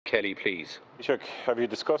Kelly, please. Taoiseach, have you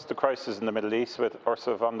discussed the crisis in the Middle East with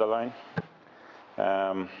Ursula von der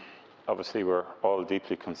Leyen? Obviously, we're all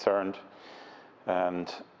deeply concerned,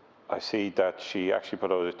 and I see that she actually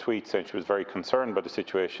put out a tweet saying she was very concerned by the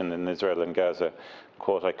situation in Israel and Gaza.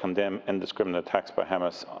 Quote, "I condemn indiscriminate attacks by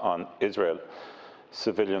Hamas on Israel.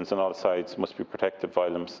 Civilians on all sides must be protected.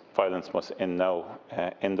 Violence must end now."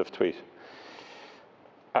 End of tweet.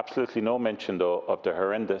 Absolutely no mention, though, of the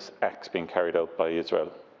horrendous acts being carried out by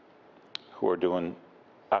Israel, who are doing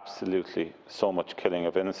absolutely so much killing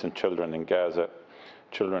of innocent children in Gaza,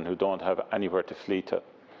 children who don't have anywhere to flee to.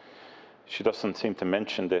 She doesn't seem to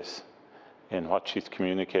mention this in what she's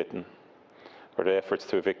communicating, or the efforts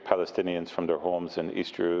to evict Palestinians from their homes in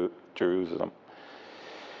East Jerusalem.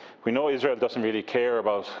 We know Israel doesn't really care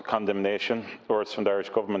about condemnation. Words from the Irish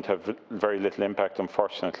government have very little impact,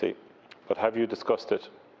 unfortunately. But have you discussed it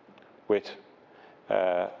with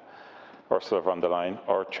Ursula von der Leyen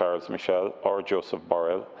or Charles Michel or Joseph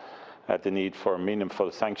Borrell, the need for meaningful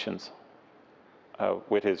sanctions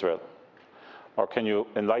with Israel? Or can you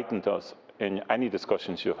enlighten us in any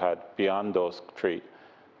discussions you've had beyond those three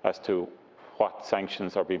as to what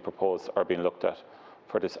sanctions are being proposed or being looked at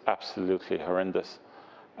for this absolutely horrendous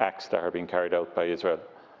acts that are being carried out by Israel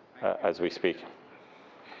as we speak?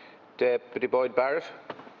 Deputy Boyd Barrett.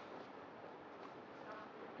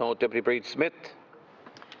 No. Deputy Breed Smith.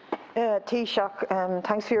 Taoiseach,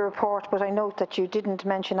 thanks for your report, but I note that you didn't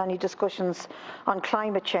mention any discussions on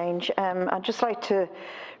climate change. I'd just like to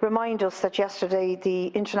remind us that yesterday the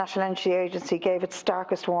International Energy Agency gave its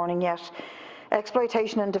starkest warning yet.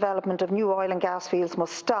 Exploitation and development of new oil and gas fields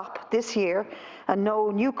must stop this year, and no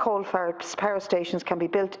new coal-fired power stations can be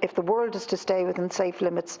built if the world is to stay within safe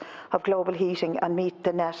limits of global heating and meet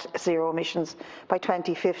the net zero emissions by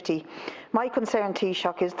 2050. My concern,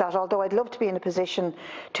 Taoiseach, is that although I'd love to be in a position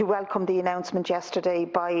to welcome the announcement yesterday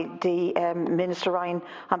by the Minister Ryan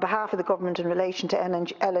on behalf of the government in relation to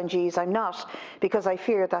LNGs, I'm not, because I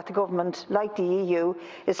fear that the government, like the EU,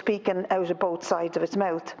 is speaking out of both sides of its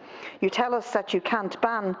mouth. You tell us that you can't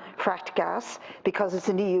ban fracked gas because it's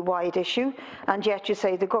an EU-wide issue, and yet you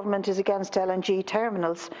say the government is against LNG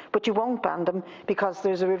terminals, but you won't ban them because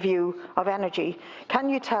there's a review of energy. Can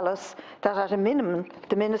you tell us that at a minimum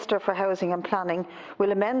the Minister for Housing and Planning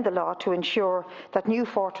will amend the law to ensure that New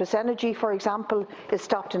Fortress Energy, for example, is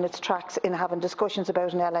stopped in its tracks in having discussions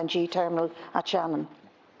about an LNG terminal at Shannon?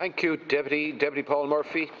 Thank you, Deputy Paul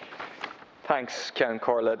Murphy. Thanks, Ceann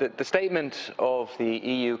Corla. The statement of the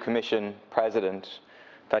EU Commission President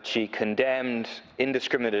that she condemned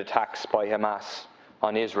indiscriminate attacks by Hamas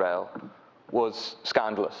on Israel was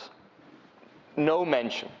scandalous. No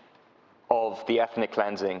mention of the ethnic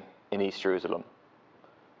cleansing in East Jerusalem.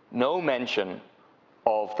 No mention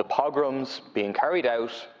of the pogroms being carried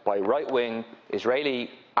out by right-wing Israeli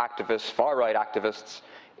activists, far-right activists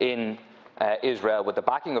in Israel with the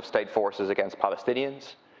backing of state forces against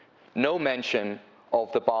Palestinians. No mention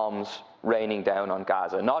of the bombs raining down on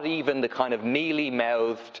Gaza, not even the kind of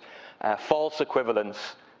mealy-mouthed false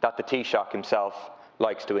equivalence that the Taoiseach himself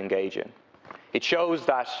likes to engage in. It shows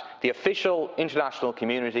that the official international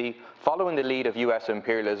community, following the lead of US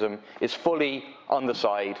imperialism, is fully on the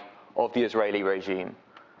side of the Israeli regime,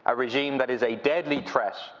 a regime that is a deadly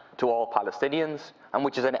threat to all Palestinians and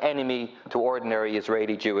which is an enemy to ordinary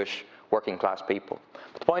Israeli Jewish working class people.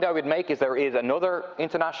 But the point I would make is there is another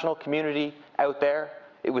international community out there.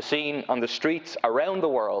 It was seen on the streets around the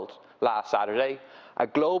world last Saturday, a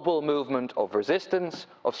global movement of resistance,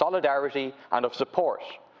 of solidarity and of support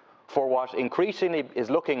for what increasingly is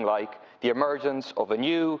looking like the emergence of a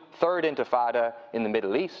new third intifada in the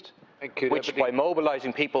Middle East, which by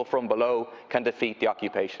mobilising people from below can defeat the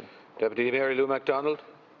occupation. Deputy Mary Lou MacDonald.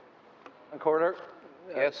 Corder.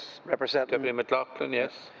 Yes. Representing. Deputy McLaughlin,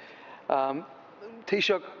 yes.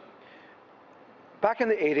 Taoiseach, back in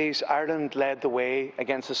the 80s, Ireland led the way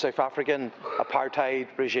against the South African apartheid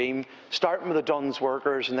regime, starting with the Duns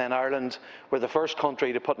workers, and then Ireland were the first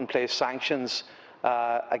country to put in place sanctions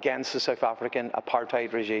against the South African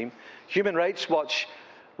apartheid regime. Human Rights Watch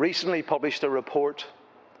recently published a report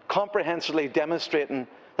comprehensively demonstrating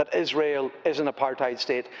that Israel is an apartheid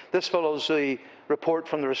state. This follows the report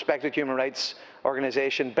from the respected human rights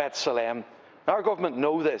organisation B'Tselem. Our government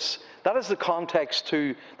know this. That is the context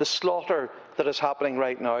to the slaughter that is happening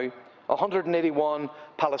right now. 181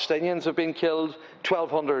 Palestinians have been killed,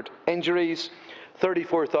 1,200 injuries,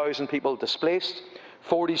 34,000 people displaced,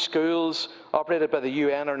 40 schools operated by the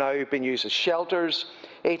UN are now being used as shelters,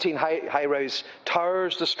 18 high-rise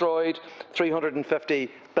towers destroyed,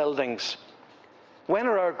 350 buildings. When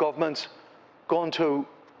are our governments going to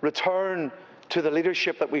return to the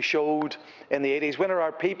leadership that we showed in the 80s? When are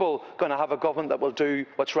our people going to have a government that will do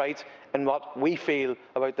what's right and what we feel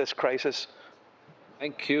about this crisis?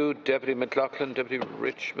 Thank you, Deputy McLaughlin. Deputy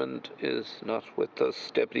Richmond is not with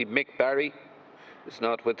us. Deputy Mick Barry is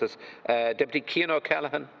not with us. Deputy Cian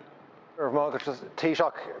O'Callaghan.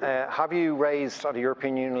 Taoiseach, have you raised at a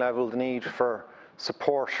European Union level the need for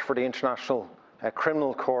support for the International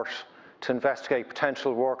Criminal Court to investigate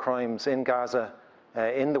potential war crimes in Gaza,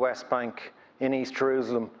 in the West Bank, in East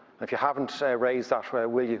Jerusalem? If you haven't raised that,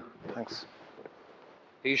 will you? Thanks.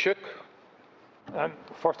 Taoiseach.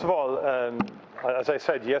 First of all, as I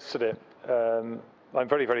said yesterday, I'm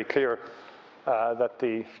very, very clear that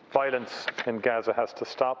the violence in Gaza has to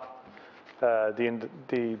stop.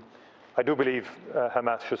 I do believe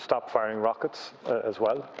Hamas should stop firing rockets as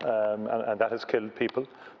well, and that has killed people.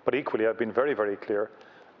 But equally, I've been very, very clear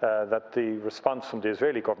that the response from the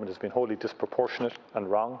Israeli government has been wholly disproportionate and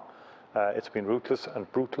wrong. It's been ruthless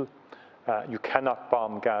and brutal. You cannot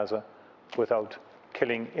bomb Gaza without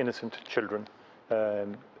killing innocent children,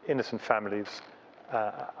 innocent families,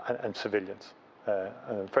 and civilians.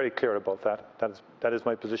 I'm very clear about that. That is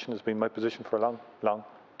my position, has been my position for a long, long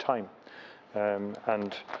time.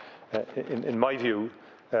 In my view,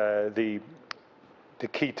 the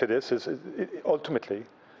key to this is ultimately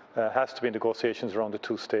has to be negotiations around the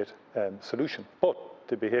two-state solution. But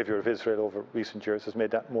the behaviour of Israel over recent years has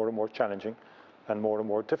made that more and more challenging and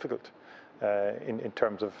more difficult in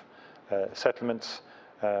terms of settlements,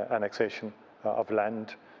 annexation of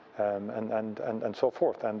land, and so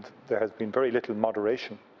forth. And there has been very little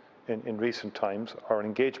moderation in recent times or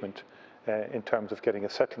engagement in terms of getting a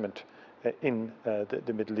settlement in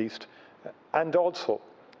the Middle East. And also,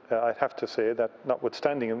 I have to say that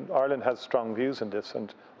notwithstanding, Ireland has strong views in this,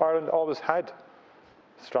 and Ireland always had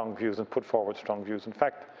strong views and put forward strong views. In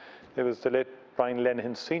fact, it was the late Brian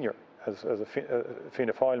Lenihan Sr., as a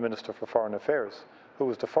Fianna Fáil Minister for Foreign Affairs, who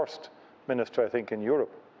was the first minister, I think, in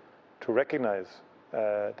Europe to recognise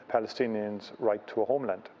the Palestinians' right to a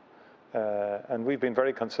homeland. And we've been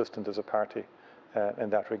very consistent as a party in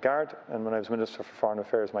that regard. And when I was Minister for Foreign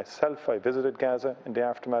Affairs myself, I visited Gaza in the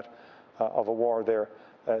aftermath of a war there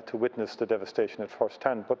to witness the devastation at first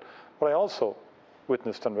hand. But what I also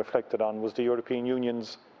witnessed and reflected on was the European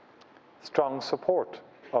Union's strong support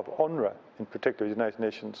of UNRWA, in particular the United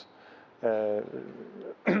Nations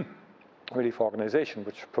Relief Organisation,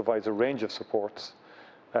 which provides a range of supports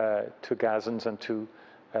to Gazans and to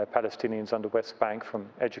Palestinians on the West Bank, from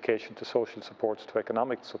education to social supports to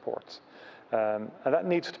economic supports. And that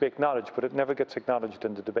needs to be acknowledged, but it never gets acknowledged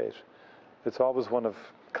in the debate. It's always one of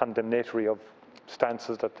condemnatory of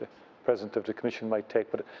stances that the President of the Commission might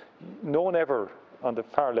take, but no one ever, on the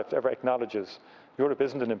far left, ever acknowledges Europe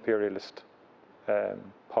isn't an imperialist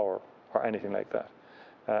power or anything like that.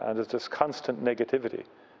 And there's this constant negativity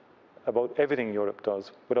about everything Europe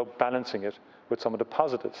does without balancing it with some of the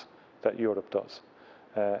positives that Europe does.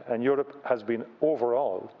 And Europe has been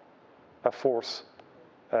overall a force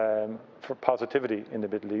for positivity in the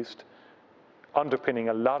Middle East, underpinning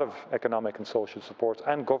a lot of economic and social supports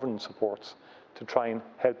and governance supports to try and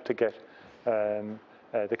help to get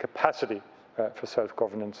the capacity for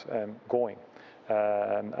self-governance going.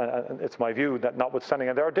 And it's my view that notwithstanding,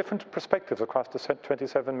 and there are different perspectives across the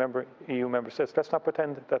 27 EU member states, let's not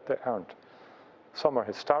pretend that there aren't. Some are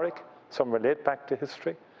historic, some relate back to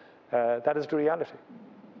history. That is the reality.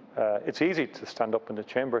 It's easy to stand up in the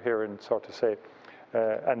chamber here and sort of say,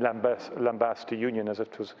 and lambast the union as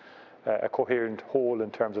it was a coherent whole in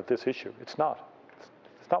terms of this issue. It's not.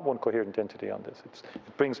 It's not one coherent entity on this.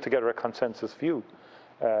 It brings together a consensus view.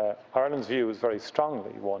 Ireland's view is very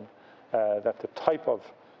strongly one that the type of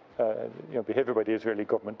behaviour by the Israeli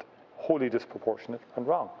government wholly disproportionate and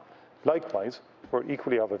wrong. Likewise, we're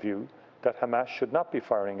equally of a view that Hamas should not be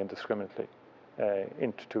firing indiscriminately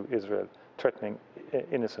into Israel, threatening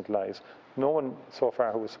innocent lives. No one so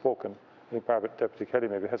far who has spoken, I think Deputy Kelly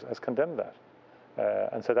maybe, has condemned that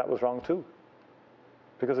and said that was wrong too,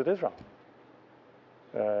 because it is wrong.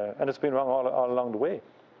 And it's been wrong all along the way.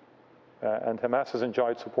 And Hamas has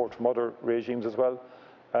enjoyed support from other regimes as well,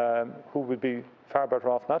 who would be far better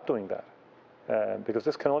off not doing that, because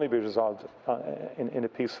this can only be resolved in a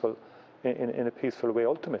peaceful way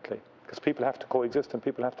ultimately, because people have to coexist and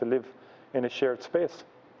people have to live in a shared space.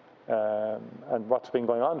 And what's been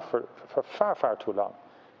going on for far too long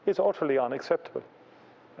is utterly unacceptable.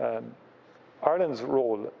 Ireland's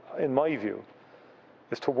role, in my view,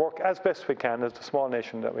 is to work as best we can as the small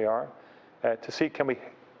nation that we are, to see can we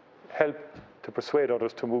help to persuade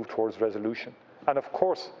others to move towards resolution. And of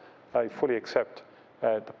course, I fully accept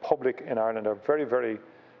the public in Ireland are very, very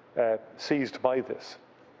seized by this.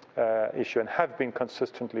 issue and have been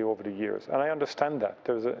consistently over the years. And I understand that.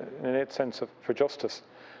 There's an innate sense for justice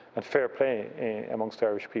and fair play amongst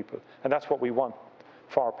Irish people. And that's what we want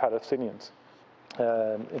for Palestinians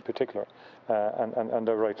in particular, and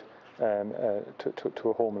their right to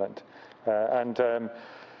a homeland. That's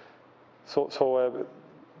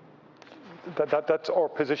our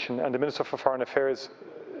position. And the Minister for Foreign Affairs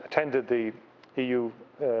attended the EU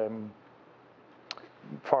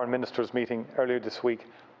Foreign Ministers meeting earlier this week,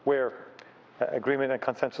 where agreement and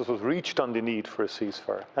consensus was reached on the need for a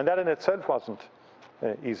ceasefire. And that in itself wasn't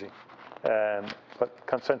easy. But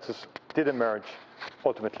consensus did emerge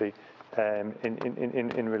ultimately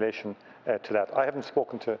in relation to that. I haven't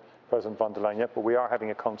spoken to President von der Leyen yet, but we are having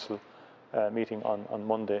a council meeting on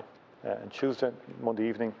Monday and Tuesday, Monday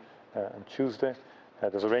evening and Tuesday.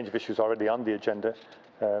 There's a range of issues already on the agenda,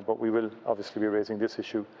 but we will obviously be raising this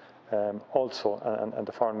issue also, and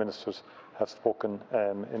the foreign ministers have spoken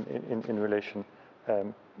in relation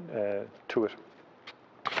to it.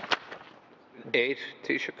 8,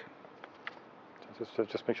 Taoiseach.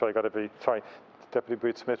 Just make sure I got it. Sorry, Deputy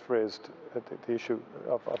Breed Smith raised the issue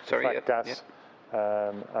of fracked gas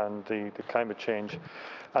and the climate change.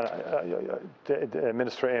 The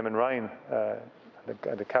Minister Eamon Ryan,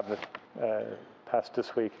 the Cabinet passed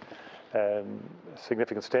this week a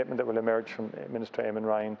significant statement that will emerge from Minister Eamon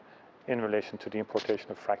Ryan in relation to the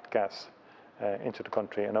importation of fracked gas into the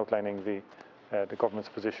country, and outlining the government's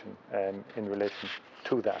position in relation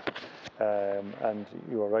to that. And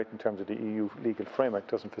you are right in terms of the EU legal framework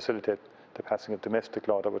doesn't facilitate the passing of domestic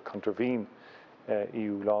law that would contravene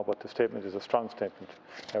EU law, but the statement is a strong statement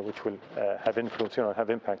which will have influence, have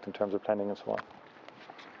impact in terms of planning and so on.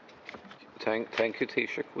 Thank you,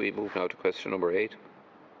 Taoiseach. We move now to question number 8.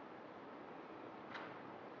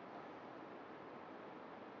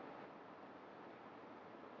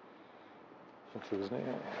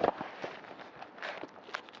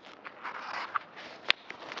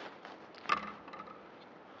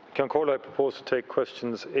 Ceann Comhairle, I propose to take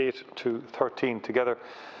questions 8 to 13 together.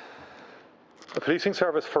 The Policing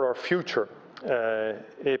Service for Our Future,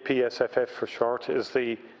 APSFF for short, is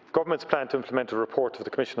the Government's plan to implement a report of the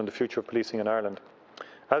Commission on the Future of Policing in Ireland.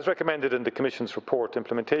 As recommended in the Commission's report,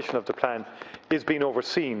 implementation of the plan is being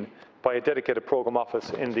overseen by a dedicated programme office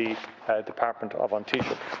in the Department of An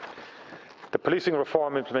Taoiseach. The Policing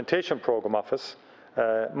Reform Implementation Programme Office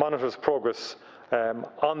monitors progress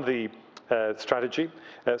on the strategy,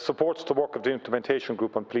 supports the work of the Implementation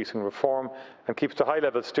Group on Policing Reform, and keeps the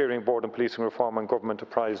high-level steering board on policing reform and government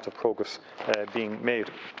apprised of progress being made.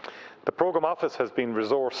 The Programme Office has been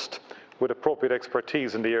resourced with appropriate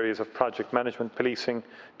expertise in the areas of project management, policing,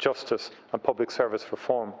 justice and public service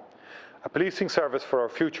reform. A Policing Service for Our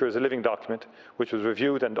Future is a living document which was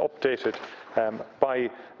reviewed and updated by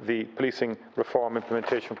the Policing Reform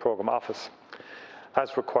Implementation Programme Office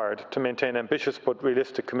as required to maintain ambitious but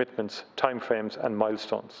realistic commitments, timeframes and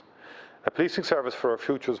milestones. A Policing Service for Our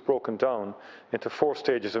Future is broken down into 4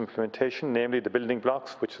 stages of implementation, namely the building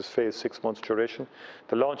blocks, which is phase 6 months duration,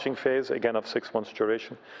 the launching phase, again of 6 months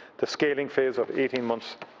duration, the scaling phase of 18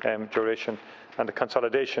 months duration, and the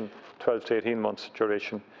consolidation, 12 to 18 months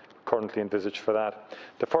duration, currently envisaged for that.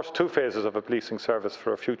 The first 2 phases of a Policing Service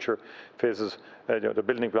for Our Future phases, the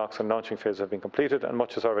building blocks and launching phase, have been completed and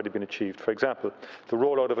much has already been achieved. For example, the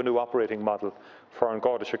rollout of a new operating model for An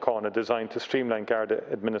Garda Síochána designed to streamline Garda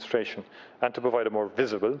administration and to provide a more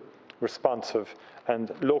visible, responsive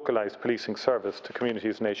and localised policing service to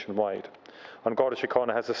communities nationwide. An Garda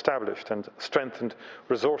Síochána has established and strengthened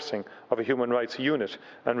resourcing of a human rights unit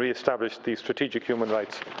and re-established the Strategic Human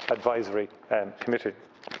Rights Advisory Committee.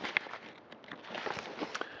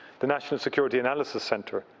 The National Security Analysis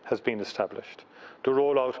Centre has been established. The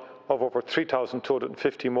rollout of over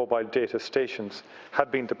 3,250 mobile data stations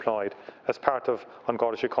have been deployed as part of An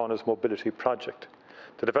Garda Síochána's mobility project.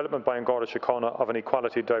 The development by An Garda Síochána of an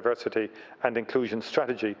Equality, Diversity and Inclusion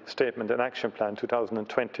Strategy, Statement and Action Plan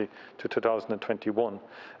 2020 to 2021.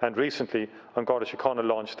 And recently, An Garda Síochána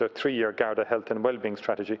launched their 3-year Garda Health and Wellbeing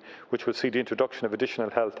Strategy, which will see the introduction of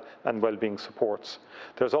additional health and wellbeing supports.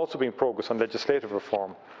 There has also been progress on legislative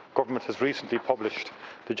reform. Government has recently published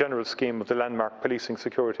the general scheme of the landmark Policing,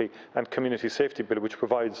 Security and Community Safety Bill, which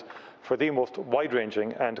provides for the most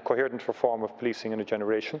wide-ranging and coherent reform of policing in a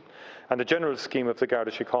generation, and the general scheme of the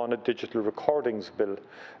Garda Síochána Digital Recordings Bill,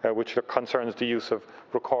 which concerns the use of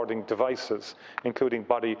recording devices, including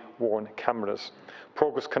body-worn cameras.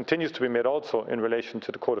 Progress continues to be made also in relation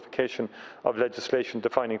to the codification of legislation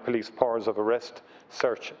defining police powers of arrest,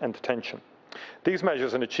 search and detention. These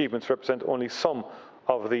measures and achievements represent only some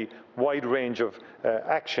of the wide range of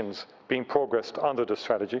actions being progressed under the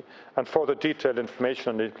strategy, and further detailed information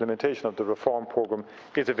on the implementation of the reform programme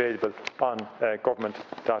is available on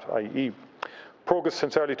government.ie. Progress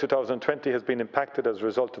since early 2020 has been impacted as a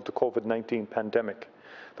result of the COVID-19 pandemic.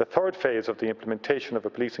 The third phase of the implementation of a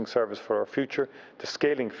policing service for our future, the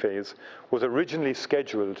scaling phase, was originally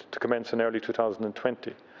scheduled to commence in early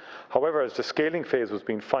 2020. However, as the scaling phase was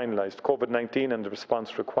being finalised, COVID-19 and the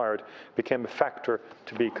response required became a factor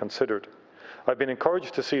to be considered. I've been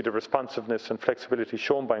encouraged to see the responsiveness and flexibility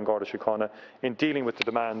shown by Garda Síochána in dealing with the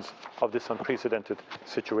demands of this unprecedented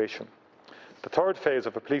situation. The third phase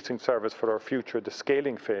of a policing service for our future, the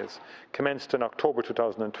scaling phase, commenced in October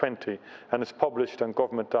 2020 and is published on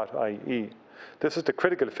government.ie. This is the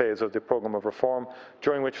critical phase of the programme of reform,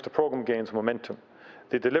 during which the programme gains momentum.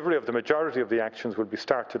 The delivery of the majority of the actions will be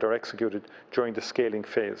started or executed during the scaling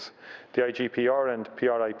phase. The IGPR and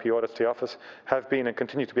PRIP Audit Office have been and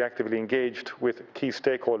continue to be actively engaged with key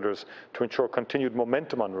stakeholders to ensure continued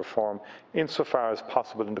momentum on reform insofar as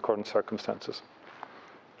possible in the current circumstances.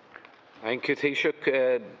 Thank you,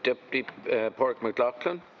 Taoiseach. Deputy Pádraig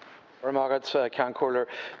McLaughlin. Ceann Comhairle.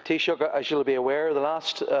 Taoiseach, as you'll be aware, the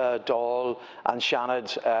last Dáil and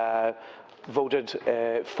Seanad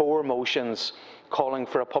voted 4 motions calling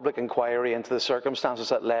for a public inquiry into the circumstances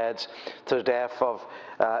that led to the death of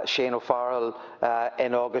Shane O'Farrell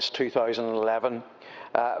in August 2011.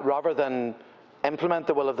 Rather than implement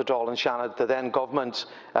the will of the Dáil and Seanad, the then government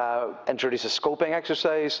introduced a scoping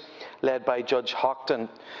exercise led by Judge Houghton.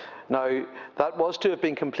 Now, that was to have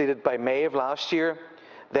been completed by May of last year,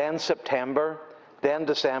 then September, then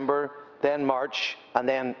December, then March, and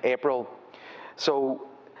then April. So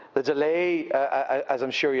the delay, as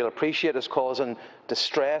I'm sure you'll appreciate, is causing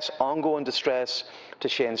distress, ongoing distress to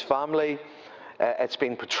Shane's family. It's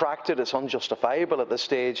been protracted, it's unjustifiable at this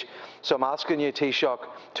stage. So I'm asking you, Taoiseach,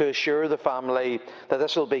 to assure the family that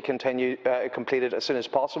this will be completed as soon as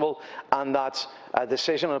possible, and that a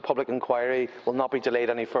decision on a public inquiry will not be delayed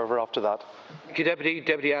any further after that. Thank you,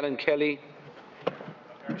 Deputy Alan Kelly.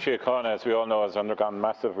 Síochána, as we all know, has undergone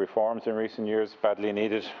massive reforms in recent years, badly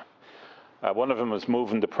needed. One of them was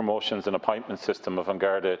moving the promotions and appointment system of An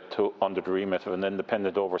Garda under the remit of an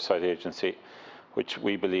independent oversight agency, which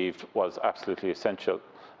we believed was absolutely essential.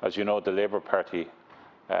 As you know, the Labour Party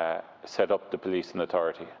set up the policing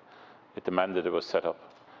authority. It demanded it was set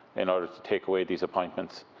up in order to take away these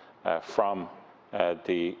appointments from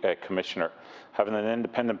the Commissioner. Having an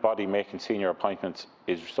independent body making senior appointments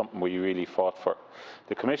is something we really fought for.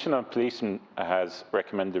 The Commission on Policing has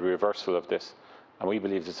recommended the reversal of this, and we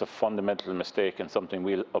believe it's a fundamental mistake and something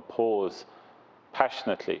we'll oppose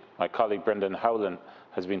passionately. My colleague Brendan Howlin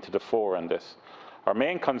has been to the fore on this. Our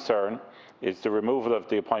main concern is the removal of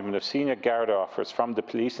the appointment of senior Garda officers from the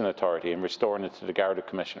policing authority and restoring it to the Garda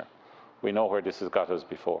Commissioner. We know where this has got us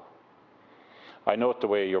before. I note the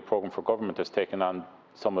way your programme for government has taken on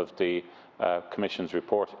some of the Commission's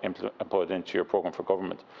report and put it into your programme for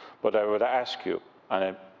government. But I would ask you, and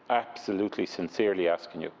I'm absolutely sincerely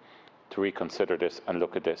asking you, to reconsider this and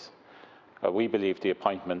look at this. We believe the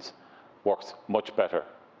appointments works much better.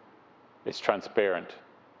 It's transparent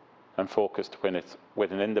and focused when it's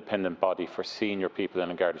with an independent body for senior people in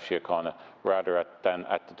An Garda Síochána rather than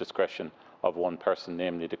at the discretion of one person,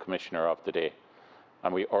 namely the Commissioner of the day.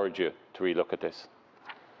 And we urge you to relook at this.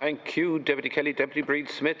 Thank you, Deputy Kelly. Deputy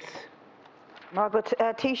Breed-Smith. Margaret,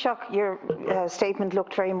 Taoiseach, your statement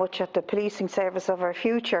looked very much at the policing service of our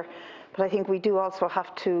future, but I think we do also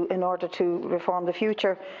have to, in order to reform the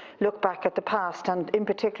future, look back at the past, and in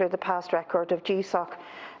particular the past record of GSOC.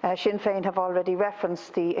 Sinn Féin have already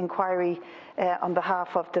referenced the inquiry on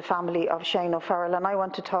behalf of the family of Shane O'Farrell, and I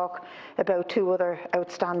want to talk about 2 other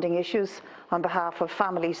outstanding issues on behalf of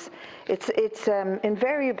families. It's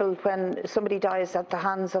invariable when somebody dies at the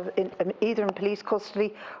hands of either in police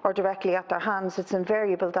custody or directly at their hands. It's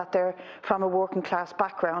invariable that they're from a working class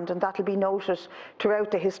background, and that will be noted throughout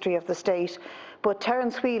the history of the state. But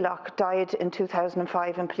Terence Wheelock died in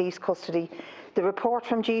 2005 in police custody. The report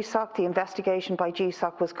from GSOC, the investigation by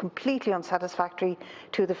GSOC, was completely unsatisfactory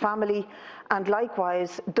to the family, and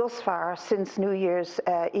likewise, thus far, since New Year's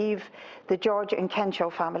Eve, the George and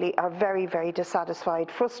Kencho family are very, very dissatisfied,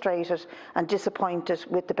 frustrated and disappointed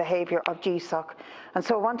with the behaviour of GSOC. And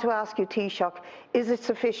so I want to ask you, Taoiseach, is it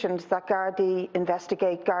sufficient that Gardaí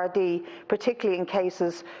investigate Gardaí, particularly in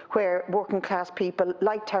cases where working class people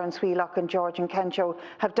like Terence Wheelock and George and Kencho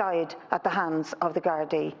have died at the hands of the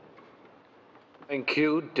Gardaí? Thank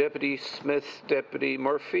you. Deputy Smith, Deputy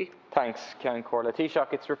Murphy. Thanks, Ceann Comhairle.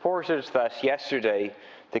 Taoiseach, it's reported that yesterday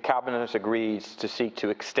the Cabinet agreed to seek to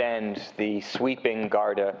extend the sweeping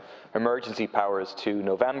Garda emergency powers to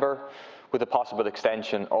November, with a possible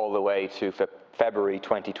extension all the way to February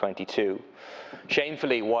 2022.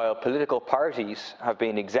 Shamefully, while political parties have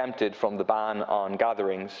been exempted from the ban on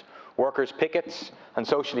gatherings, workers' pickets and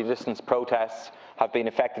socially distanced protests have been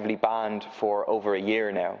effectively banned for over a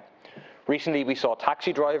year now. Recently, we saw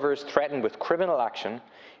taxi drivers threatened with criminal action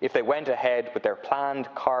if they went ahead with their planned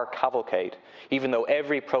car cavalcade, even though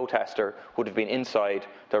every protester would have been inside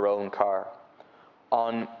their own car.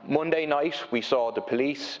 On Monday night, we saw the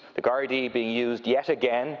police, the Gardaí, being used yet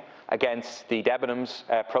again against the Debenhams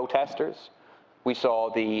protesters. We saw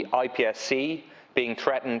the IPSC being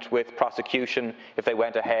threatened with prosecution if they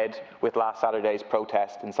went ahead with last Saturday's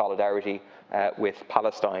protest in solidarity with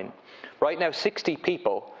Palestine. Right now, 60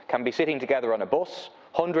 people can be sitting together on a bus.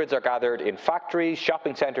 Hundreds are gathered in factories,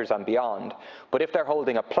 shopping centres and beyond. But if they're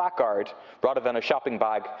holding a placard rather than a shopping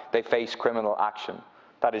bag, they face criminal action.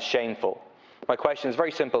 That is shameful. My question is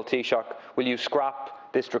very simple, Taoiseach. Will you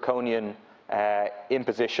scrap this draconian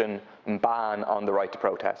imposition and ban on the right to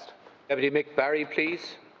protest? Deputy Mick Barry,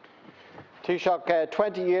 please. Taoiseach,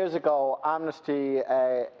 20 years ago, Amnesty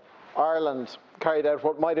Ireland carried out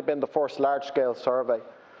what might have been the first large-scale survey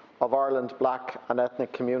of Ireland's black and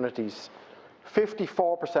ethnic communities.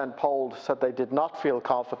 54% polled said they did not feel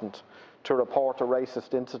confident to report a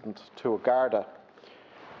racist incident to a Garda.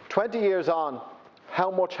 20 years on,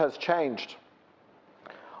 how much has changed?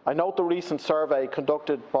 I note the recent survey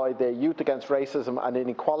conducted by the Youth Against Racism and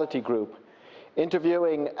Inequality group,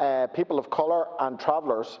 interviewing people of colour and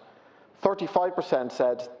travellers. 35%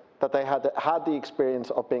 said that they had had the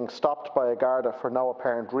experience of being stopped by a Garda for no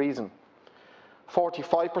apparent reason.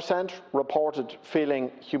 45% reported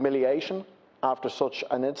feeling humiliation after such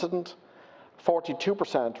an incident.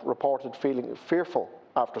 42% reported feeling fearful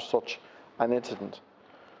after such an incident.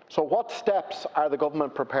 So what steps are the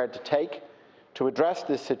government prepared to take to address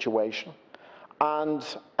this situation? And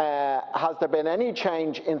has there been any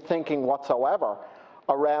change in thinking whatsoever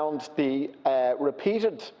around the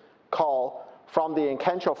repeated call from the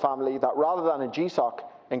Inkencho family that rather than a GSOC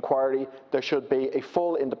inquiry, there should be a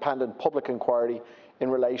full independent public inquiry in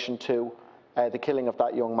relation to the killing of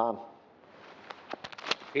that young man?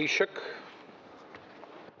 Taoiseach.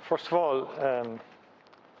 First of all, in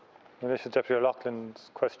relation to Deputy O'Loughlin's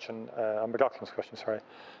question, McLaughlin's question, sorry,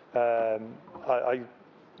 I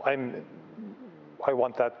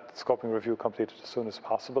want that scoping review completed as soon as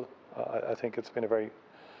possible. I think it's been a very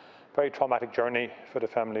traumatic journey for the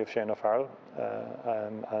family of Shane O'Farrell,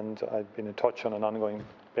 and I've been in touch on an ongoing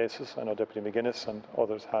basis. I know Deputy McGuinness and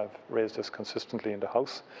others have raised this consistently in the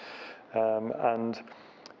House, and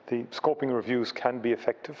the scoping reviews can be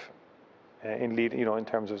effective in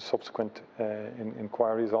terms of subsequent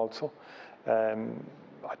inquiries also.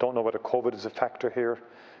 I don't know whether COVID is a factor here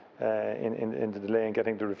in the delay in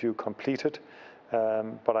getting the review completed,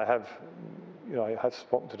 but I have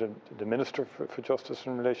spoken to the Minister for Justice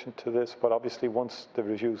in relation to this. But obviously, once the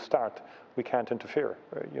reviews start, we can't interfere,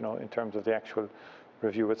 in terms of the actual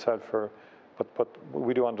review itself. But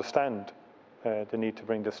we do understand the need to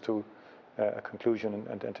bring this to a conclusion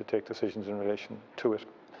and to take decisions in relation to it.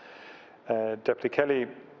 Deputy Kelly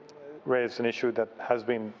raised an issue that has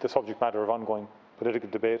been the subject matter of ongoing political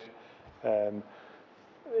debate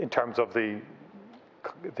in terms of the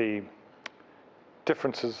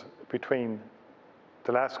differences between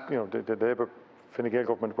the last, the Labour Fine Gael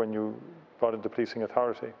government when you brought in the policing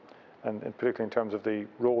authority, and particularly in terms of the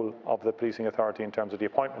role of the policing authority in terms of the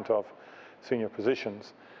appointment of senior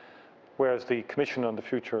positions, whereas the Commission on the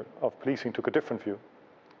Future of Policing took a different view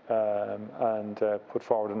and put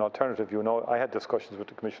forward an alternative view. Now, I had discussions with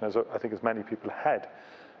the Commission, as I think as many people had,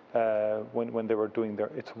 when they were doing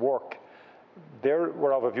its work. They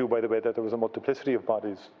were of a view, by the way, that there was a multiplicity of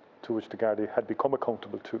bodies to which the Gardaí had become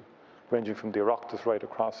accountable to, ranging from the Oireachtas right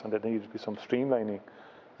across, and there needed to be some streamlining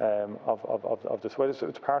of this. Well,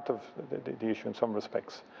 it's part of the issue in some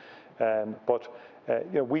respects. But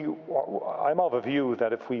I'm of a view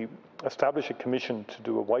that if we establish a commission to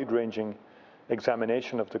do a wide-ranging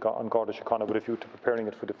examination of on Garda Síochána with a view to preparing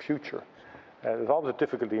it for the future, there's always a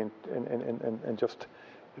difficulty in just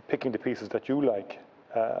picking the pieces that you like,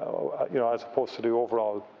 as opposed to the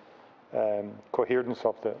overall coherence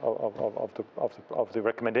of the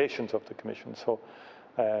recommendations of the Commission. So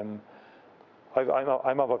I'm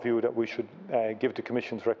of a view that we should give the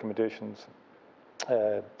Commission's recommendations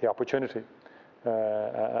the opportunity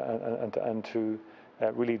and to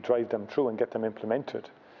really drive them through and get them implemented.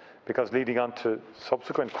 Because leading on to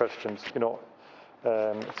subsequent questions,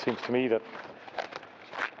 It seems to me that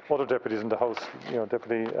other deputies in the House,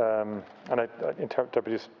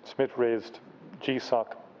 Deputy Smith raised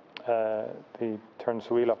GSOC, the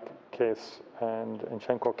Oireachtas case, and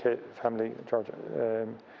Enchenko family,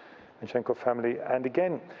 Enchenko family, and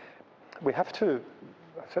again, we have to.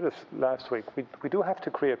 I said this last week. We do have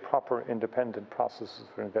to create proper independent processes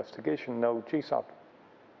for investigation. Now, GSOC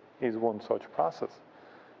is one such process.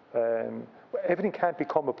 Everything can't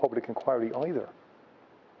become a public inquiry either,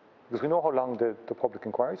 because we know how long the public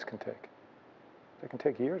inquiries can take. They can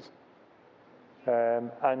take years.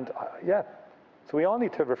 Yeah, so we all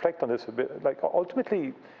need to reflect on this a bit. Like,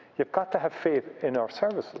 ultimately, you've got to have faith in our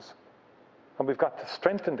services. And we've got to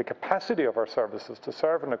strengthen the capacity of our services to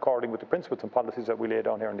serve in according with the principles and policies that we lay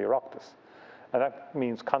down here in the Oireachtas. And that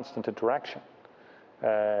means constant interaction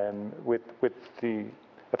with the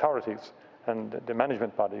authorities and the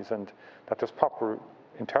management bodies, and that there's proper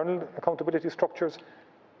internal accountability structures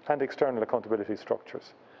and external accountability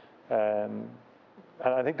structures. And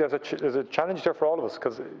I think there's a challenge there for all of us,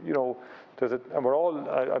 because and we're all.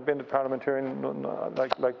 I've been a parliamentarian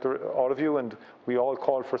like all of you, and we all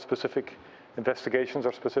call for specific investigations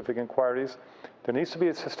or specific inquiries. There needs to be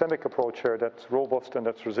a systemic approach here that's robust and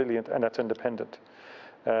that's resilient and that's independent.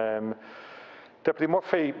 Deputy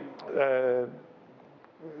Murphy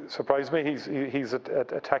surprised me. He's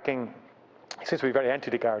attacking. He seems to be very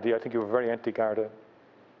anti-Gardaí. I think you have a very anti-Garda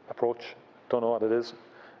approach. Don't know what it is,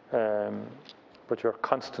 but you're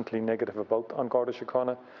constantly negative about on Garda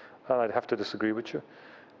Síochána, and I'd have to disagree with you.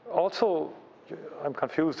 Also, I'm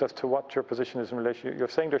confused as to what your position is in relation. You're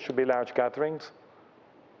saying there should be large gatherings,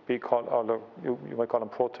 you might call them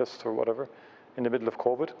protests or whatever, in the middle of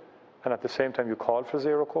COVID, and at the same time you call for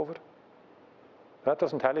zero COVID. That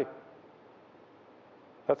doesn't tally.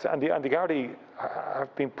 And the Gardaí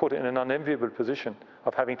have been put in an unenviable position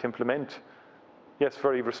of having to implement, yes,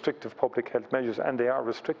 very restrictive public health measures, and they are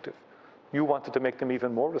restrictive. You wanted to make them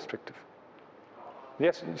even more restrictive.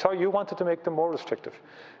 Yes, sorry, you wanted to make them more restrictive.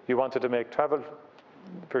 You wanted to make travel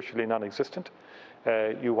virtually non-existent.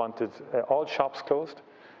 You wanted all shops closed.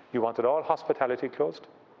 You wanted all hospitality closed.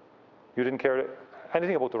 You didn't care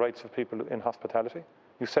anything about the rights of people in hospitality.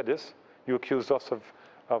 You said this. You accused us of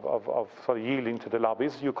sort of yielding to the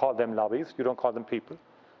lobbies. You call them lobbies. You don't call them people.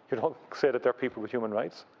 You don't say that they're people with human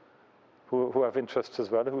rights who have interests as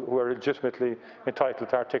well, who are legitimately entitled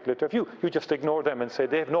to articulate their view. You just ignore them and say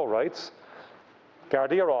they have no rights.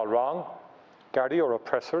 Gardaí are all wrong. Gardaí are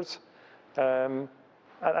oppressors. And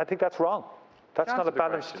I think that's wrong. That's not a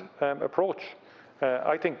balanced approach.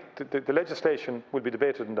 I think the legislation will be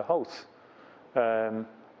debated in the House.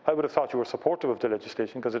 I would have thought you were supportive of the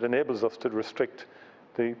legislation because it enables us to restrict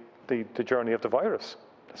the journey of the virus.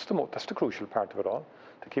 That's the crucial part of it all,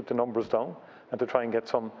 to keep the numbers down and to try and get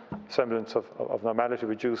some semblance of normality,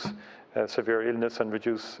 reduce severe illness and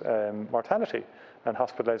reduce mortality and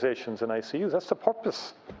hospitalizations and ICUs. That's the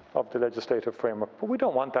purpose of the legislative framework. But we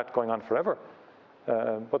don't want that going on forever.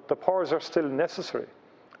 But the powers are still necessary.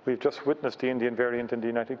 We've just witnessed the Indian variant in the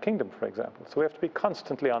United Kingdom, for example. So we have to be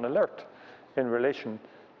constantly on alert in relation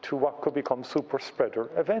to what could become super spreader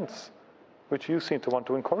events, which you seem to want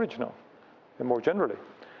to encourage now, and more generally.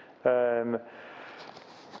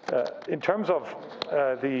 In terms of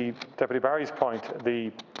the Deputy Barry's point,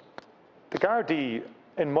 the Gardaí,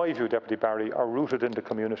 in my view, Deputy Barry, are rooted in the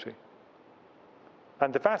community.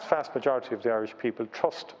 And the vast, vast majority of the Irish people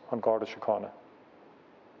trust on Garda Síochána.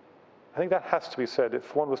 I think that has to be said.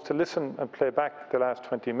 If one was to listen and play back the last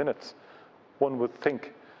 20 minutes, one would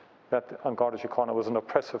think that An Garda Síochána was an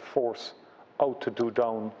oppressive force out to do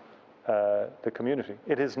down the community.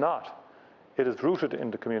 It is not. It is rooted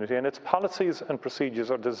in the community, and its policies and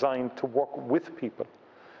procedures are designed to work with people,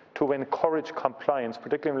 to encourage compliance,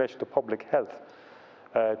 particularly in relation to public health,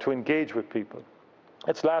 to engage with people.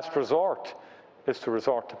 Its last resort is to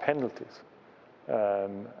resort to penalties.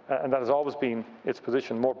 And that has always been its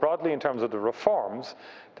position. More broadly, in terms of the reforms,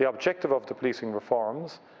 the objective of the policing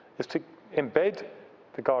reforms is to embed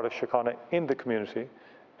the Garda Síochána in the community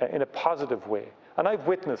in a positive way. And I've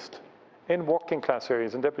witnessed in working class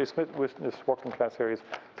areas, and Deputy Smith witnessed working class areas,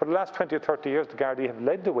 for the last 20 or 30 years, the Gardaí have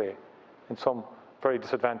led the way in some very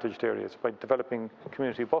disadvantaged areas by developing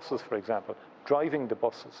community buses, for example, driving the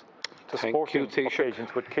buses to sporting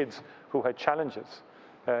occasions with kids who had challenges.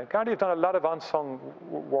 Gardaí have done a lot of unsung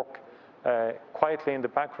work quietly in the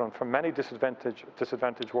background for many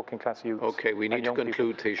disadvantaged working class youths. Okay, we need to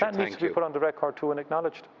conclude, Taoiseach. That needs to be put on the record too and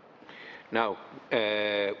acknowledged. Now,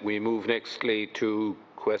 we move nextly to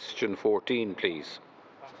question 14, please.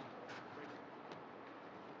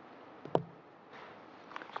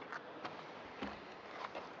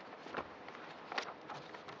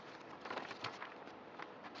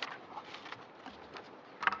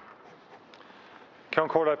 Ceann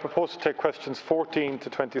Comhairle, I propose to take questions 14 to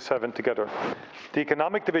 27 together. The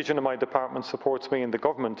Economic Division of my department supports me and the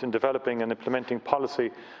Government in developing and implementing policy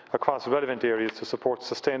across relevant areas to support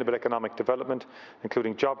sustainable economic development,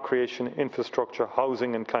 including job creation, infrastructure,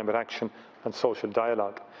 housing and climate action and social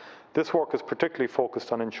dialogue. This work is particularly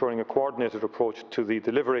focused on ensuring a coordinated approach to the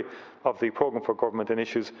delivery of the programme for government and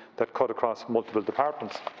issues that cut across multiple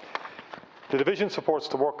departments. The Division supports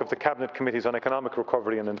the work of the Cabinet Committees on Economic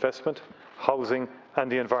Recovery and Investment, Housing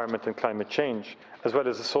and the Environment and Climate Change, as well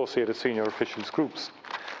as associated senior officials groups.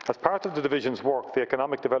 As part of the Division's work, the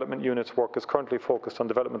Economic Development Unit's work is currently focused on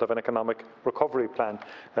development of an economic recovery plan,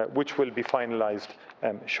 which will be finalised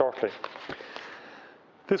shortly.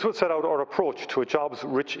 This will set out our approach to a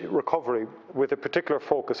jobs-rich recovery with a particular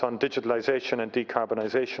focus on digitalisation and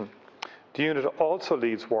decarbonisation. The unit also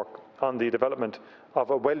leads work on the development of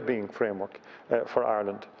a wellbeing framework for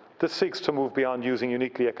Ireland. This seeks to move beyond using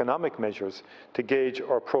uniquely economic measures to gauge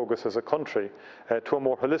our progress as a country to a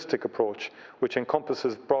more holistic approach which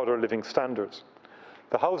encompasses broader living standards.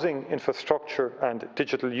 The Housing, Infrastructure and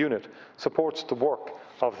Digital Unit supports the work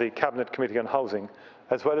of the Cabinet Committee on Housing,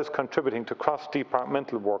 as well as contributing to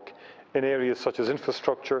cross-departmental work in areas such as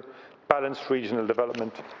infrastructure, balanced regional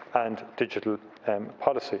development and digital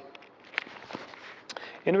policy.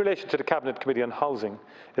 In relation to the Cabinet Committee on Housing,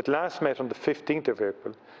 it last met on the 15th of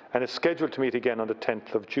April and is scheduled to meet again on the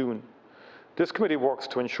 10th of June. This committee works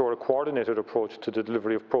to ensure a coordinated approach to the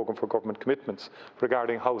delivery of programme for government commitments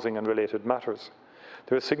regarding housing and related matters.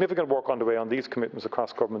 There is significant work underway on these commitments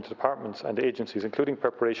across government departments and agencies, including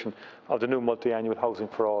preparation of the new multi-annual Housing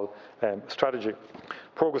for All strategy.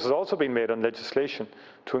 Progress has also been made on legislation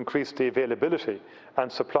to increase the availability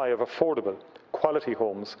and supply of affordable, quality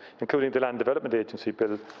homes, including the Land Development Agency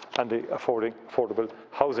Bill and the Affordable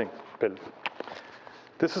Housing Bill.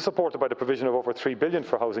 This is supported by the provision of over $3 billion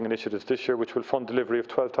for housing initiatives this year, which will fund delivery of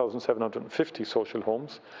 12,750 social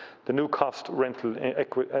homes, the new cost rental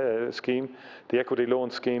scheme, the equity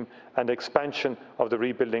loan scheme, and expansion of the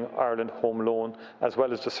Rebuilding Ireland Home Loan, as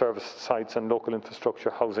well as the service sites and local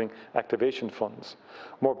infrastructure housing activation funds.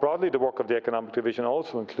 More broadly, the work of the Economic Division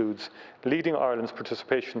also includes leading Ireland's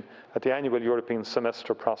participation at the annual European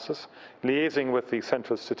semester process, liaising with the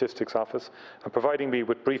Central Statistics Office, and providing me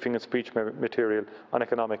with briefing and speech material on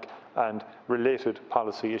economic and related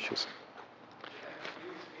policy issues.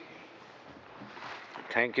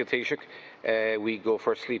 Thank you, Taoiseach. We go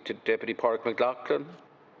firstly to Deputy Pádraig McLaughlin.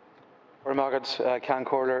 Ceann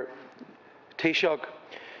Comhairle. Taoiseach,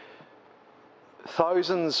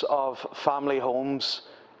 thousands of family homes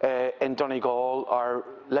in Donegal are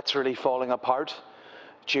literally falling apart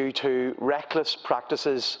due to reckless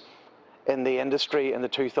practices in the industry in the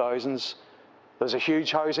 2000s. There was a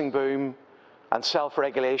huge housing boom and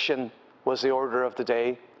self-regulation was the order of the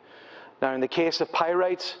day. Now, in the case of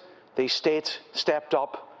pyrite, the state stepped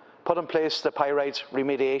up, put in place the pyrite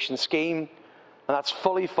remediation scheme, and that's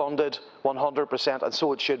fully funded 100%, and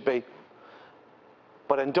so it should be.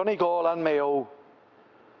 But in Donegal and Mayo,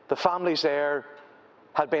 the families there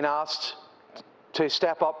had been asked to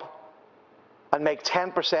step up and make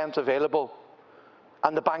 10% available,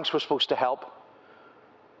 and the banks were supposed to help.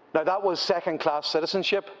 Now, that was second-class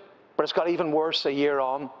citizenship, but it's got even worse a year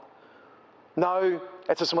on. Now,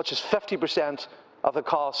 it's as much as 50% of the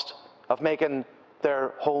cost of making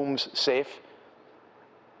their homes safe.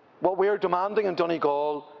 What we're demanding in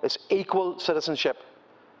Donegal is equal citizenship.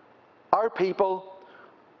 Our people,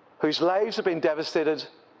 whose lives have been devastated,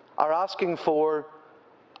 are asking for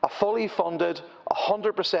a fully funded,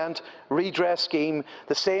 100% redress scheme,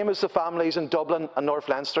 the same as the families in Dublin and North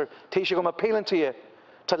Leinster. Taoiseach, I'm appealing to you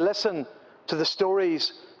to listen to the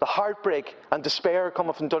stories, the heartbreak and despair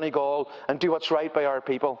coming from Donegal, and do what's right by our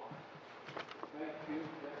people.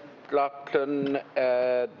 McLaughlin,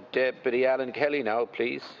 Deputy Alan Kelly now,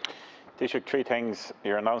 please. Taoiseach, three things.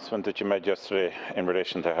 Your announcement that you made yesterday in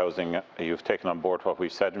relation to housing, you've taken on board what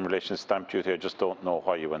we've said in relation to stamp duty. I just don't know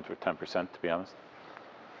why you went with 10%, to be honest.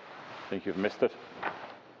 I think you've missed it.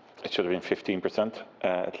 It should have been 15%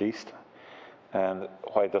 at least. And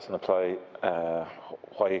why it doesn't apply,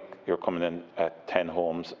 why you're coming in at 10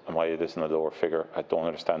 homes and why it isn't a lower figure, I don't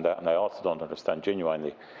understand that. And I also don't understand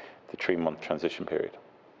genuinely the 3-month transition period.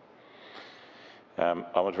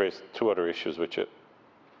 I want to raise two other issues with you.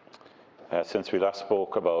 Since we last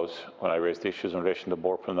spoke about when I raised the issues in relation to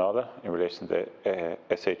Bord Pleanála, in relation to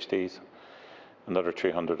SHDs, another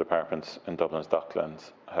 300 apartments in Dublin's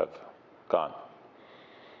Docklands have gone.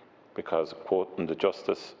 Because, quoting the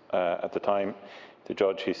Justice at the time, the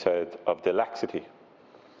judge, he said, of the laxity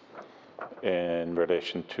in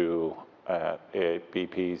relation to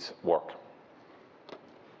BP's work.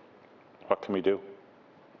 What can we do?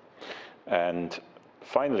 And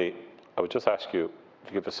finally, I would just ask you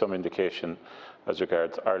to give us some indication as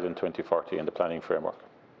regards Ireland 2040 and the planning framework.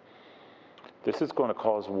 This is going to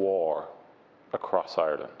cause war across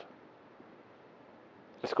Ireland.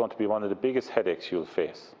 It's going to be one of the biggest headaches you'll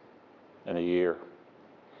face in a year.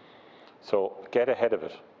 So get ahead of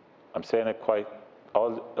it. I'm saying it a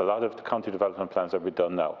lot of the county development plans that we've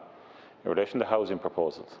done now in relation to housing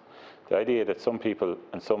proposals. The idea that some people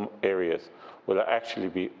in some areas will actually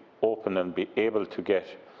be open and be able to get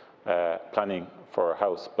planning for a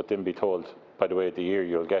house, but then be told, by the way, the year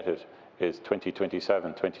you'll get it is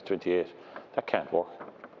 2027, 2028. That can't work.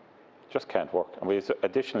 Just can't work. And we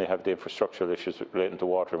additionally have the infrastructural issues relating to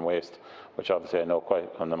water and waste, which obviously I know quite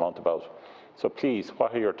an amount about. So please,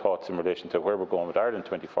 what are your thoughts in relation to where we're going with Ireland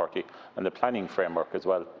 2040 and the planning framework as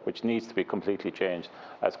well, which needs to be completely changed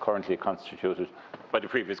as currently constituted by the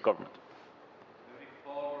previous government?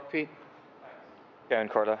 Ciaran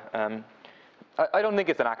Corla. I don't think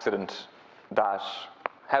it's an accident that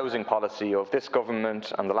housing policy of this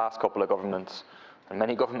government and the last couple of governments, and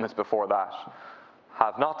many governments before that,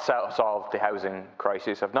 have not solved the housing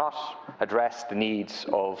crisis, have not addressed the needs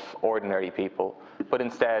of ordinary people, but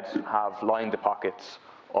instead have lined the pockets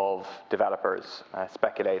of developers,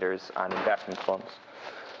 speculators and investment funds.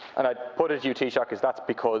 And I'd put it to you, Taoiseach, is that's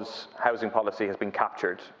because housing policy has been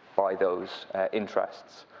captured by those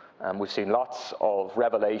interests. We've seen lots of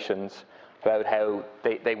revelations about how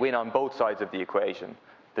they win on both sides of the equation.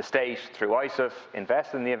 The state, through ISIF,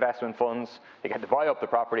 invests in the investment funds, they get to buy up the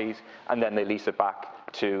properties, and then they lease it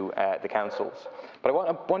back to the councils. But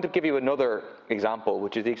I want to give you another example,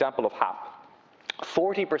 which is the example of HAP.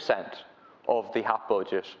 40% of the HAP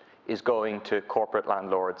budget is going to corporate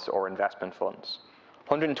landlords or investment funds.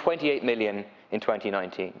 128 million in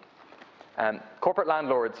 2019. Corporate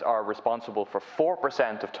landlords are responsible for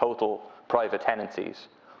 4% of total private tenancies,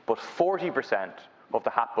 but 40% of the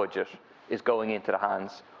HAP budget is going into the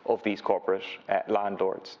hands of these corporate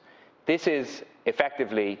landlords. This is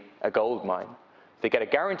effectively a gold mine. They get a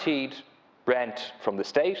guaranteed rent from the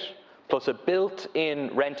state, plus a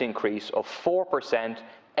built-in rent increase of 4%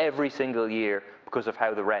 every single year because of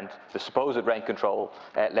how the supposed rent control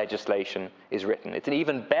legislation is written. It's an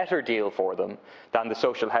even better deal for them than the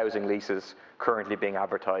social housing leases currently being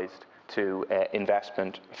advertised to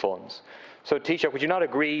investment funds. So, Taoiseach, would you not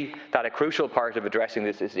agree that a crucial part of addressing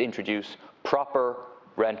this is to introduce proper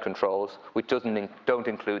rent controls, which don't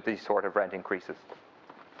include these sort of rent increases?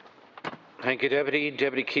 Thank you, Deputy.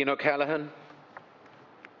 Deputy Cian O'Callaghan.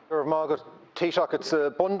 Taoiseach, it's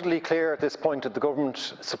abundantly clear at this point that the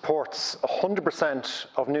government supports 100%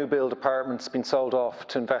 of new build apartments being sold off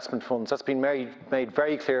to investment funds. That's been made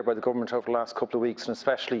very clear by the government over the last couple of weeks, and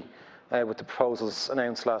especially with the proposals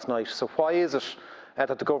announced last night. So why is it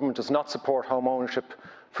that the government does not support home ownership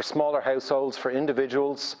for smaller households, for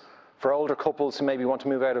individuals, for older couples who maybe want to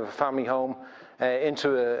move out of a family home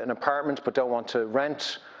into an apartment but don't want to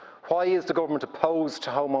rent? Why is the government opposed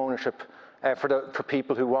to home ownership for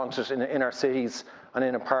people who want it in our cities and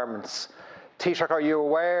in apartments? Taoiseach, are you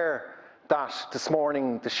aware that this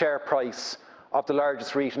morning the share price of the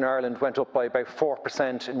largest REIT in Ireland went up by about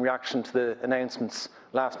 4% in reaction to the announcements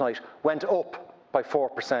last night? Went up by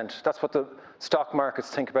 4%. That's what the stock markets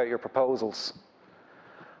think about your proposals.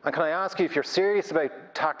 And can I ask you, if you're serious about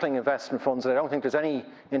tackling investment funds, and I don't think there's any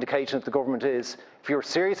indication that the government is, if you're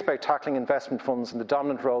serious about tackling investment funds and the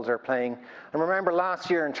dominant role they're playing, and remember last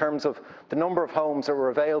year in terms of the number of homes that were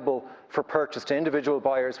available for purchase to individual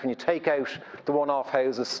buyers, when you take out the one-off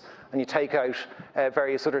houses and you take out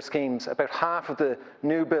various other schemes, about half of the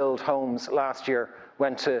new build homes last year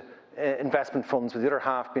went to investment funds, with the other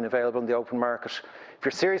half being available in the open market. If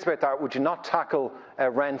you're serious about that, would you not tackle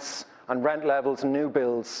rents and rent levels and new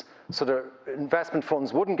builds so that investment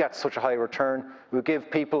funds wouldn't get such a high return? It would give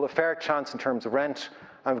people a fair chance in terms of rent,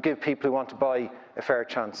 and would give people who want to buy a fair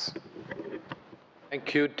chance.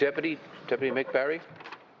 Thank you, Deputy McBarry.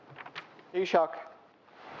 Taoiseach,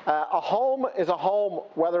 a home is a home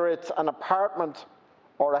whether it's an apartment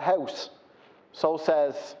or a house. So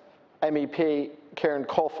says MEP Kieran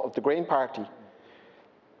Cuff of the Green Party.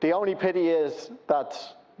 The only pity is that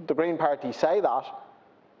the Green Party say that,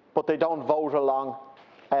 but they don't vote along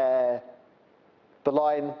the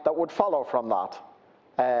line that would follow from that.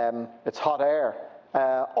 It's hot air.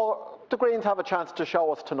 The Greens have a chance to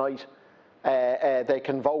show us tonight. They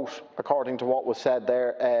can vote according to what was said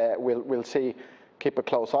there. We'll see. Keep a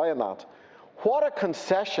close eye on that. What a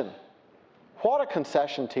concession,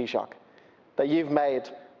 Taoiseach, that you've made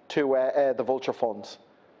to the vulture funds.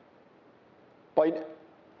 By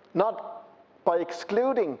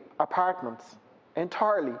excluding apartments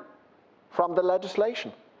entirely from the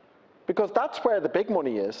legislation. because that's where the big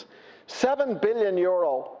money is. €7 billion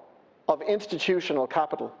of institutional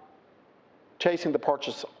capital chasing the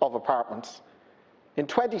purchase of apartments. In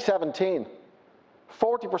 2017,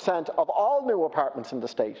 40% of all new apartments in the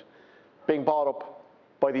state being bought up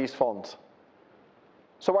by these funds.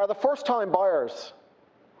 So are the first-time buyers,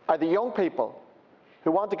 are the young people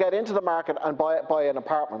who want to get into the market and buy an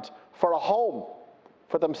apartment for a home,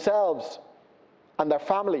 for themselves and their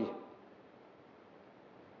family.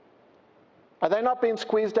 Are they not being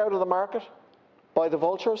squeezed out of the market by the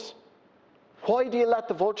vultures? Why do you let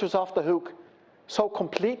the vultures off the hook so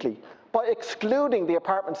completely by excluding the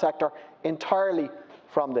apartment sector entirely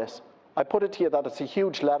from this? I put it to you that it's a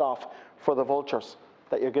huge let-off for the vultures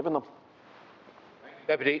that you're giving them.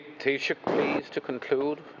 Deputy Taoiseach, please, to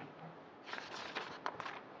conclude.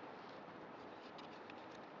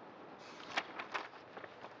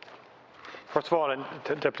 First of all, and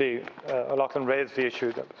Deputy O'Loughlin raised the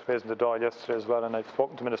issue that was raised in the Dáil yesterday as well, and I've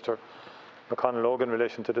spoken to Minister McConnell-Logan in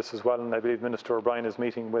relation to this as well, and I believe Minister O'Brien is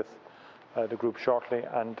meeting with the group shortly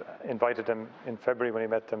and invited them in February when he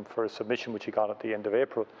met them for a submission which he got at the end of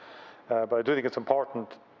April. But I do think it's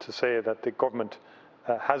important to say that the government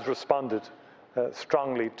has responded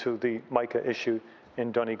strongly to the MICA issue in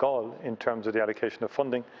Donegal in terms of the allocation of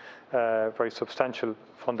funding, very substantial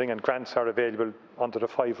funding, and grants are available under the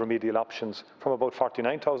 5 remedial options from about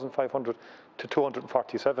 49,500 to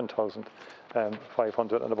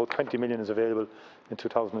 247,500, and about 20 million is available in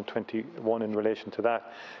 2021 in relation to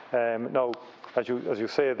that. Now, as you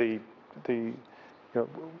say,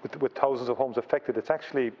 with thousands of homes affected, it's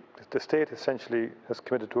actually, the state essentially has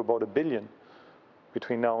committed to about $1 billion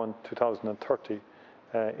between now and 2030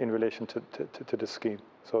 in relation to this scheme.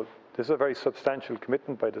 So this is a very substantial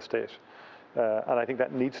commitment by the state, and I think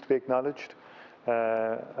that needs to be acknowledged.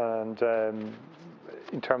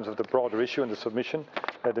 In terms of the broader issue and the submission,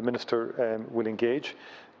 the Minister will engage.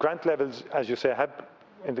 Grant levels, as you say, have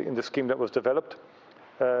in the scheme that was developed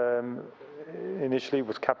initially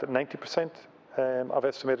was capped at 90% of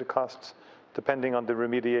estimated costs, depending on the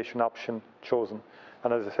remediation option chosen,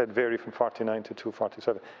 and as I said, vary from 49 to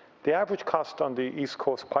 247. The average cost on the East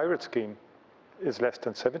Coast Pirate scheme is less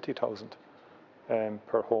than 70,000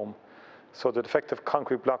 per home. So the effective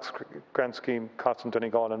concrete blocks grant scheme cost in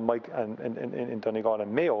Donegal and in Donegal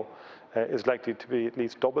and Mayo is likely to be at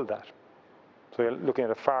least double that. So you're looking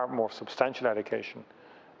at a far more substantial allocation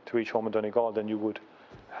to each home in Donegal than you would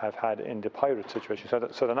have had in the Pirate situation. So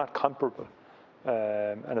they're not comparable,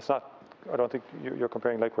 and it's not. I don't think you're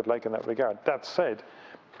comparing like with like in that regard. That said,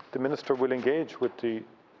 the Minister will engage with the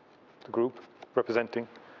group representing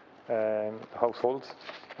households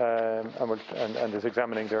and is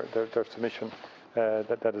examining their submission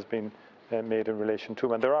that has been made in relation to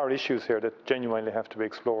them. And there are issues here that genuinely have to be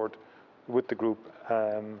explored with the group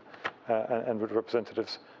and with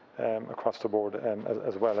representatives across the board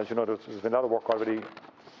as well. As you know, there's been a lot of work already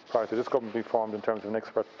prior to this government being formed in terms of an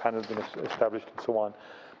expert panel being established and so on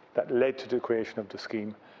that led to the creation of the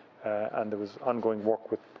scheme, and there was ongoing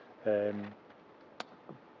work with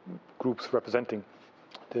groups representing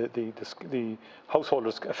the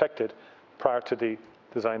householders affected prior to the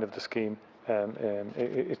design of the scheme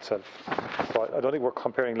itself. So I don't think we're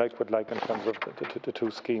comparing like with like in terms of the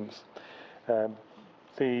two schemes. I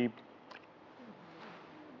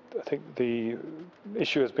think the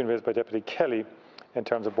issue has been raised by Deputy Kelly in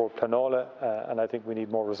terms of Bord Pleanála, and I think we need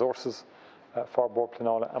more resources for Bord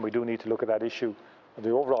Pleanála, and we do need to look at that issue of the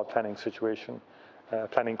overall planning situation.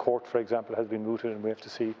 Planning court, for example, has been mooted, and we have to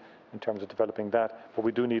see in terms of developing that. But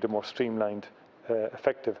we do need a more streamlined,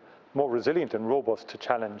 effective, more resilient and robust to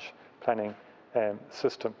challenge planning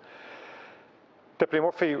system. Deputy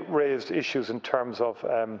Murphy raised issues in terms of,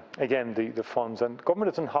 again, the funds. And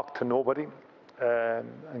government isn't hocked to nobody,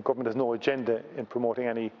 and government has no agenda in promoting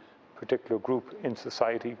any particular group in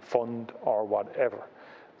society, fund or whatever.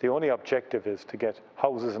 The only objective is to get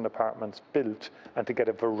houses and apartments built and to get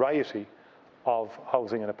a variety of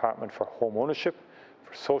housing and apartment for home ownership,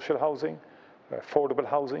 for social housing, affordable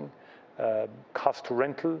housing, cost to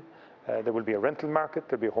rental. There will be a rental market,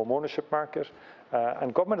 there will be a home ownership market,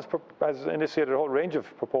 and government has initiated a whole range of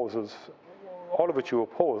proposals, all of which you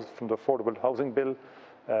oppose, from the affordable housing bill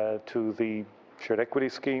to the shared equity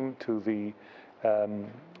scheme to the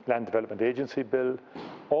land development agency bill,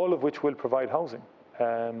 all of which will provide housing.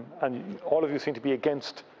 And all of you seem to be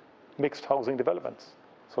against mixed housing developments.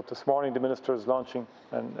 So this morning the Minister is launching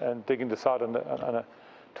and digging the sod on a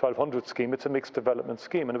 1200 scheme. It's a mixed development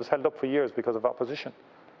scheme, and it was held up for years because of opposition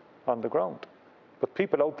on the ground. But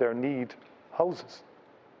people out there need houses.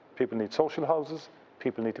 People need social houses,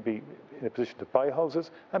 people need to be in a position to buy houses,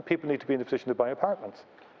 and people need to be in a position to buy apartments.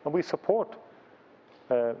 And we support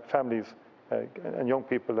families and young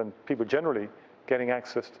people and people generally getting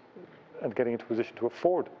access and getting into a position to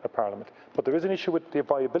afford a parliament. But there is an issue with the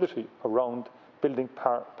viability around building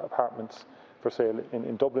apartments for sale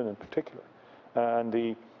in Dublin in particular. And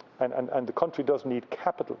the country does need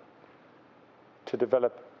capital to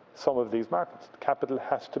develop some of these markets. The capital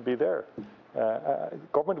has to be there.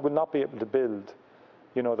 Government will not be able to build,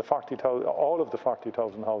 you know, all of the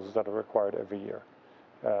 40,000 houses that are required every year.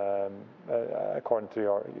 According to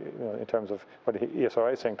the, in terms of what the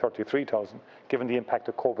ESRI is saying, 33,000. Given the impact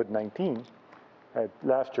of COVID-19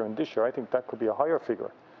 last year and this year, I think that could be a higher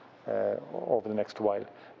figure over the next while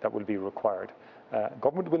that will be required.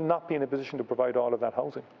 Government will not be in a position to provide all of that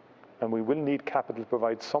housing, and we will need capital to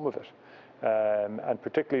provide some of it. And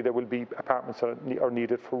particularly there will be apartments that are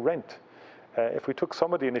needed for rent. If we took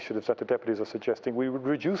some of the initiatives that the deputies are suggesting, we would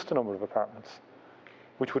reduce the number of apartments,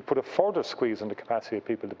 which would put a further squeeze on the capacity of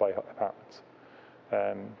people to buy apartments.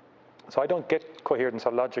 So I don't get coherence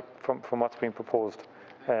or logic from what's being proposed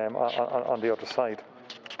on the other side.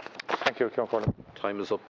 Thank you, Ceann Comhairle. Time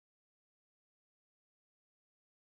is up.